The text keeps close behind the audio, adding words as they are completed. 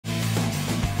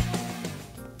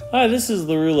Hi, this is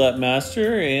the Roulette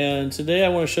Master, and today I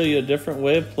want to show you a different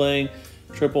way of playing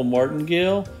triple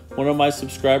martingale. One of my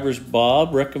subscribers,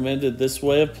 Bob, recommended this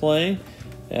way of playing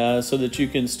so that you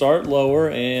can start lower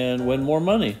and win more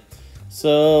money.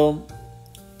 So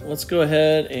let's go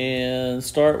ahead and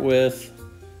start with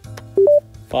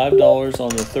 $5 on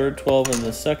the third 12 and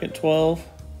the second 12.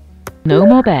 No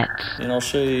more bets. And I'll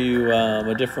show you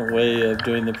a different way of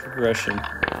doing the progression.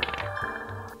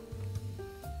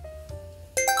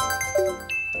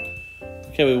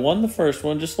 Okay, we won the first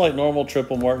one, just like normal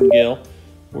triple martingale.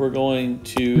 We're going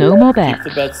to no more bets. Keep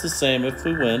the bets the same if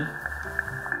we win.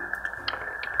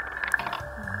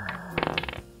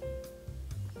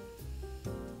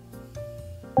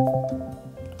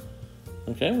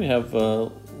 Okay, we have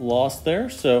a loss there.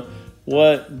 So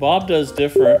what Bob does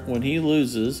different when he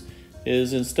loses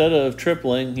is instead of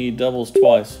tripling, he doubles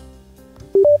twice.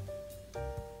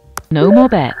 No more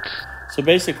bets. So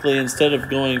basically, instead of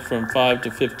going from 5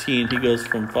 to 15, he goes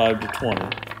from 5 to 20.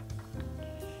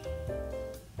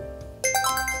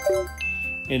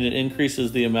 And it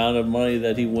increases the amount of money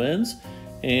that he wins.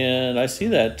 And I see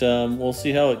that. We'll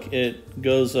see how it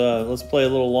goes. Let's play a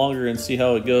little longer and see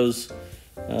how it goes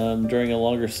during a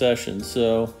longer session.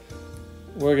 So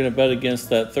we're going to bet against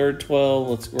that third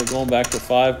 12. We're going back to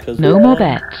 5 because no more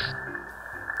bets.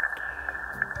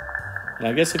 And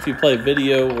I guess if you play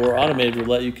video or automated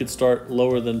roulette, you could start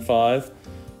lower than 5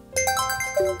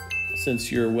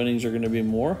 since your winnings are going to be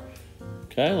more.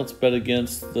 Okay, let's bet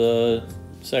against the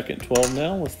second 12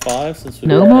 now with 5 since we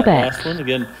no won more that bets. last one.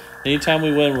 Again, anytime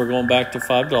we win, we're going back to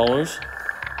 $5.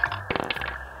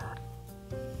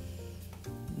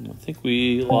 I think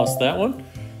we lost that one.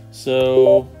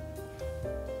 So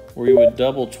we would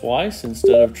double twice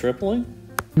instead of tripling.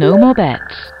 No more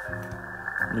bets.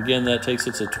 Again, that takes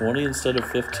it to 20 instead of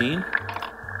 15.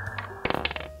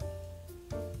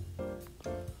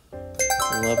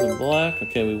 11 black.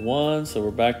 Okay, we won, so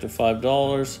we're back to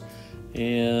 $5.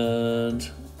 And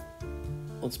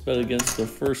let's bet against the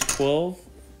first 12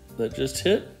 that just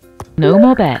hit. No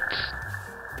more bets.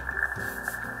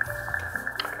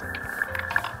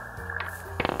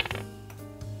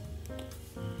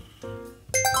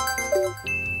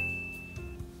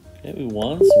 Okay, we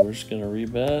won, so we're just going to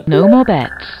rebet. No more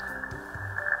bets.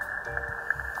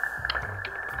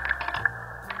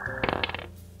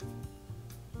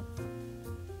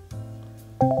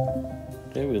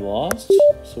 Okay, we lost,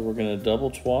 so we're going to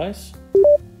double twice.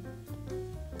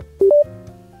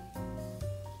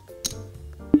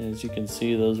 As you can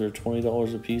see, those are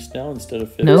 $20 a piece now instead of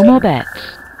 15. No more bets.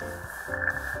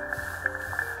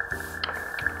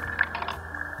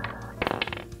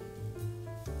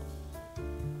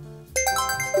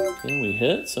 Okay, we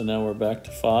hit, so now we're back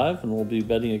to 5, and we'll be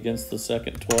betting against the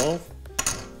second 12.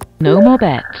 No more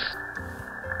bets.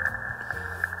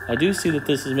 I do see that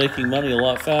this is making money a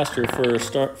lot faster for a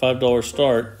 $5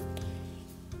 start.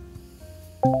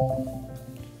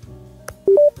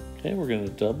 Okay, we're going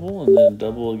to double and then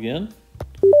double again.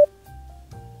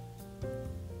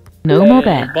 No more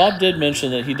bets. Bob did mention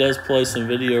that he does play some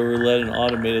video roulette and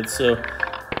automated, so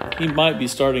he might be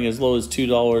starting as low as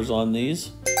 $2 on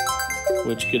these,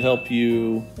 which could help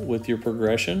you with your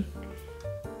progression.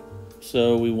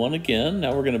 So we won again.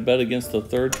 Now we're going to bet against the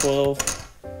third 12.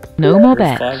 No more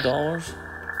bets. $5.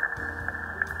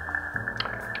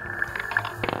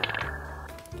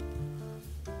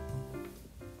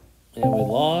 And we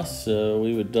lost, so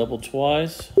we would double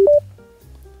twice.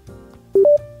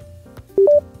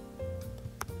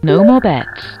 No more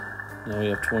bets. Now we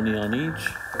have 20 on each.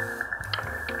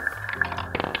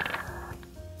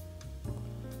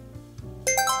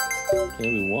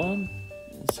 Okay, we won.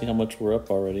 Let's see how much we're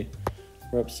up already.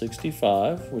 We're up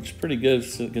 65, which is pretty good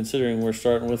considering we're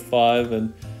starting with 5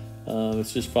 and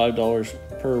it's just $5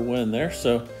 per win there.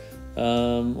 So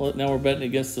now we're betting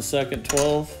against the second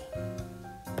 12.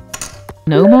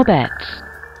 No more bets.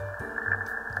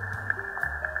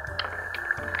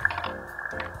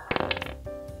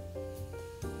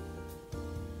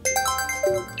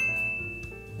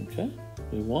 Okay,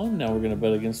 we won. Now we're going to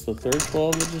bet against the third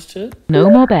 12 that just hit. No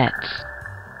more bets.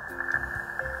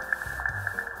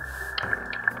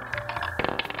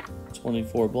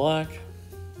 $24 black.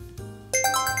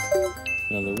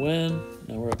 Another win.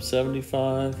 Now we're up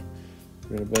 75.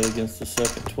 We're going to bet against the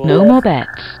second 12. No more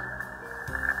bets.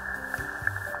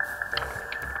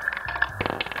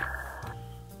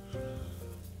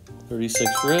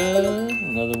 $36 red.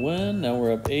 Another win. Now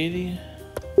we're up 80.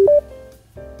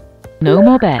 No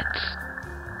more bets.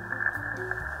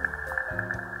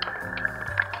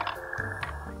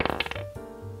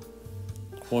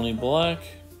 $20 black.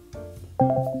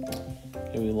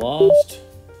 Okay, we lost.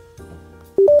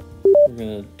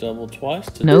 going to double twice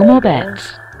to No more $20.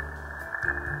 bets.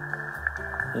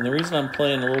 And the reason I'm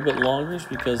playing a little bit longer is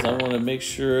because I want to make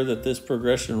sure that this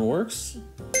progression works.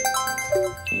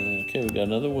 And, okay, we got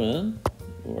another win.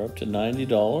 We're up to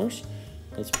 $90.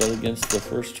 Let's bet against the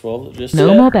first 12 that just No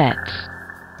hit. more bets.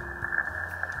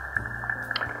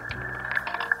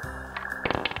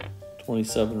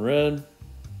 27 red.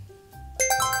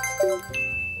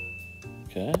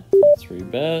 Okay, 3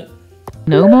 bet.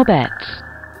 No more bets.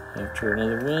 After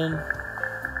another win.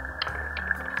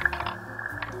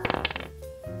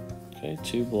 Okay,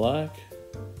 2 black.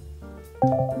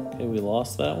 Okay, we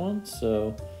lost that one,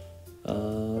 so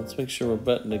let's make sure we're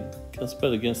betting. Let's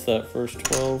bet against that first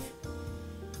 12.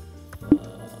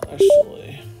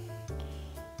 Actually,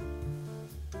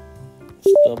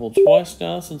 let's double twice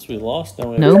now since we lost. Now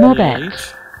we have No more 20 on bets.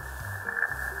 each.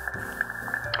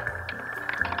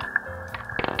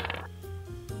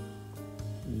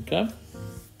 Okay.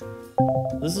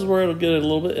 This is where it'll get a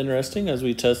little bit interesting as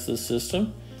we test this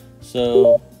system.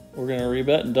 So we're going to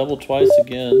rebet and double twice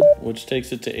again, which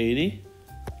takes it to 80.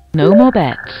 No more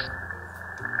bets.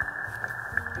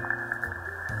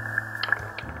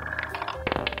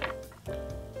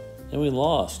 And we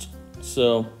lost.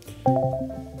 So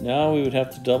now we would have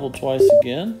to double twice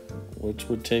again, which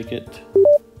would take it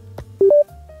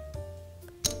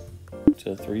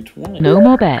to 320. No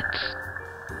more bets.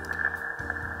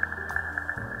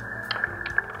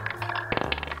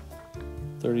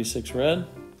 $36 red.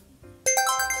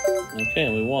 Okay,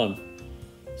 and we won.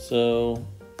 So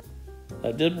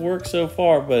that did work so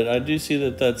far, but I do see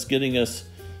that that's getting us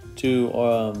to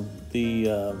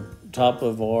the top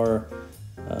of our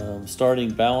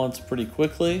starting balance pretty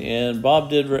quickly. And Bob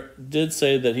did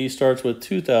say that he starts with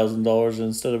 $2,000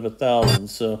 instead of $1,000,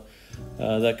 so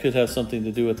that could have something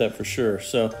to do with that for sure.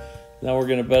 So now we're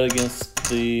going to bet against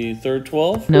the third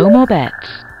 12. No more bets.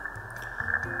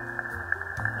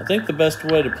 I think the best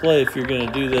way to play if you're going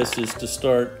to do this is to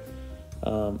start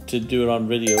to do it on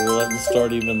video. We're letting it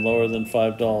start even lower than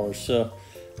 $5. So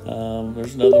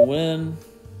there's another win.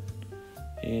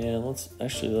 And let's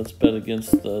bet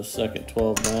against the second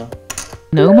 12 now.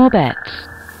 No more bets.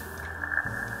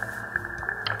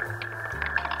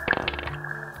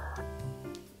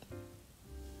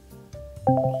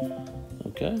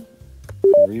 Okay.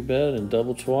 Rebet and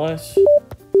double twice.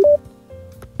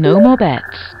 No more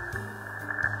bets.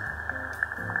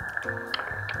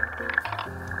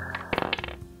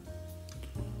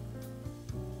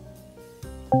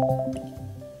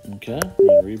 Okay.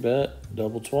 Rebet,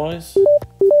 double twice.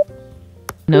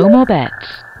 No more bets.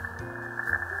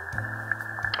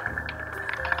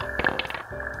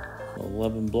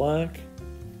 11 black.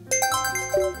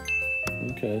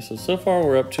 Okay, so far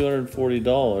we're up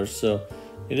 $240, so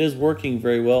it is working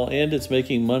very well, and it's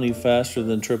making money faster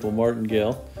than Triple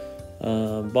Martingale.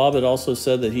 Bob had also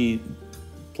said that he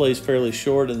plays fairly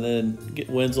short and then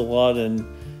wins a lot and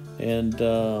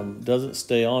doesn't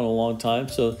stay on a long time,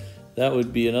 so that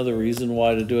would be another reason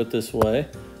why to do it this way.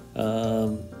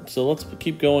 So let's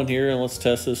keep going here and let's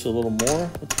test this a little more.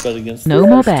 Let's bet against No the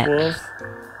more first bets. 12.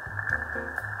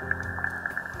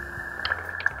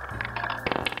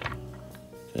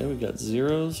 Okay, we got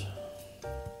zeros.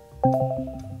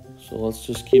 So let's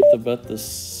just keep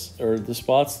the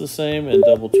spots the same and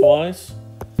double twice.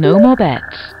 No more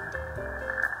bets.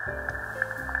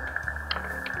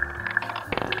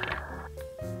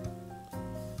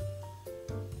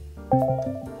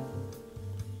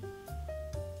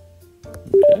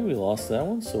 Okay, we lost that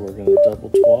one, so we're going to double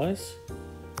twice.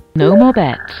 No more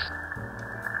bets.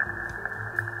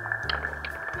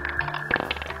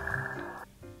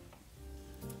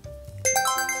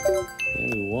 Okay,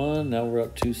 we won. Now we're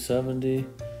up 270.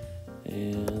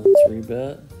 And let's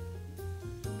rebet.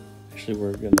 Actually,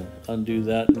 we're going to undo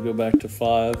that and go back to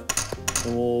 5.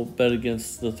 And we'll bet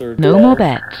against the third 12. No more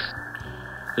bets.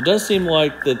 It does seem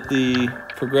like that the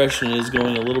progression is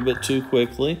going a little bit too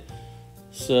quickly.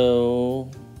 So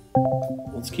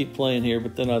let's keep playing here,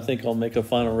 but then I think I'll make a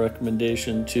final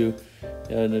recommendation to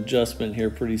an adjustment here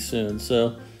pretty soon.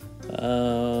 So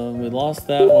we lost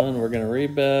that one. We're going to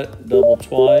rebet, double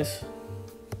twice.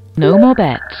 No more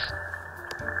bets.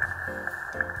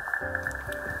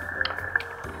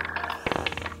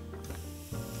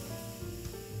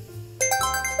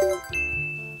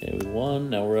 Okay, we won.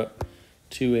 Now we're up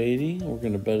 280. We're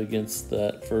going to bet against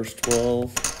that first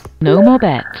 12. No more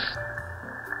bets.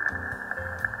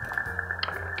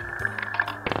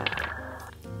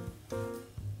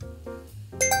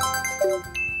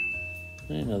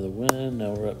 Another win.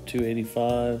 Now we're up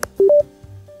 285.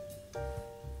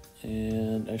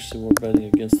 And actually we're betting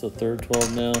against the third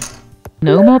 12 now.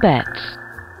 No more bets.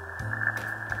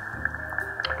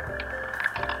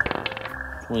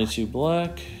 22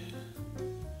 black.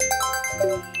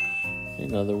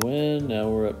 Another win. Now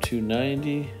we're up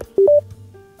 290.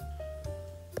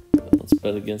 Let's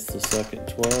bet against the second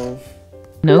 12.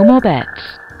 No more bets.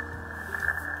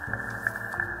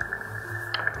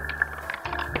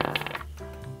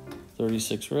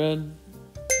 36 red.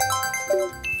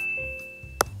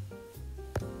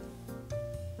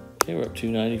 Okay, we're up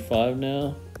 295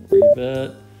 now.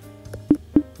 Rebet.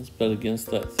 Let's bet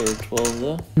against that third 12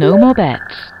 though. No more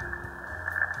bets.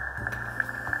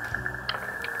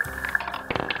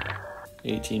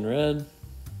 18 red.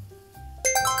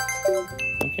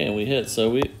 Okay, and we hit. So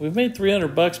we've made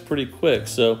 300 bucks pretty quick.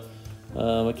 So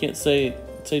I can't say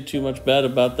too much bad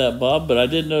about that, Bob, but I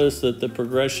did notice that the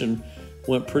progression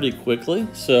went pretty quickly.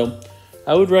 So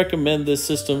I would recommend this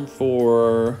system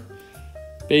for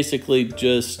basically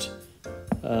just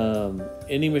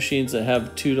any machines that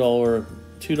have $2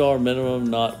 minimum,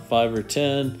 not 5 or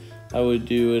 10. I would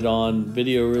do it on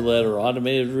video roulette or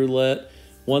automated roulette.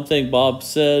 One thing Bob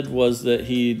said was that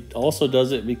he also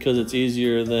does it because it's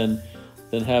easier than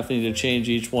having to change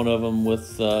each one of them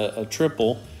with a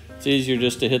triple. It's easier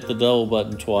just to hit the double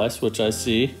button twice, which I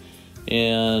see.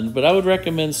 But I would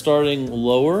recommend starting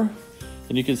lower.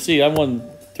 And you can see I won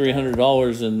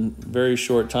 $300 in a very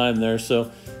short time there.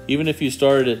 So even if you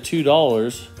started at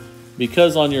 $2,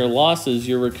 because on your losses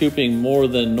you're recouping more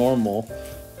than normal,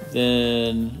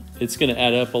 then it's going to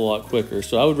add up a lot quicker.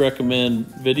 So I would recommend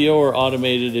video or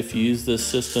automated if you use this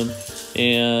system,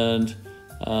 and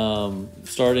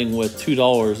starting with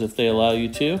 $2 if they allow you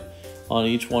to on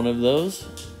each one of those.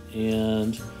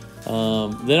 And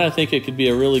then I think it could be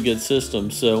a really good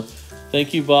system. So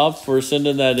thank you, Bob, for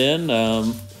sending that in.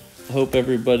 I hope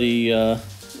everybody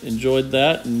enjoyed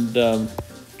that and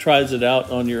tries it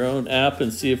out on your own app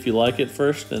and see if you like it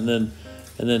first, and then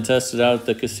test it out at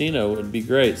the casino. It would be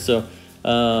great. So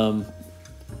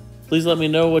please let me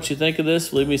know what you think of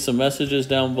this. Leave me some messages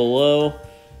down below.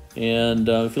 And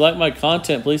if you like my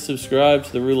content, please subscribe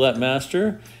to the Roulette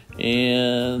Master.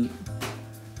 And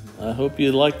I hope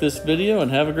you like this video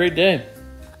and have a great day.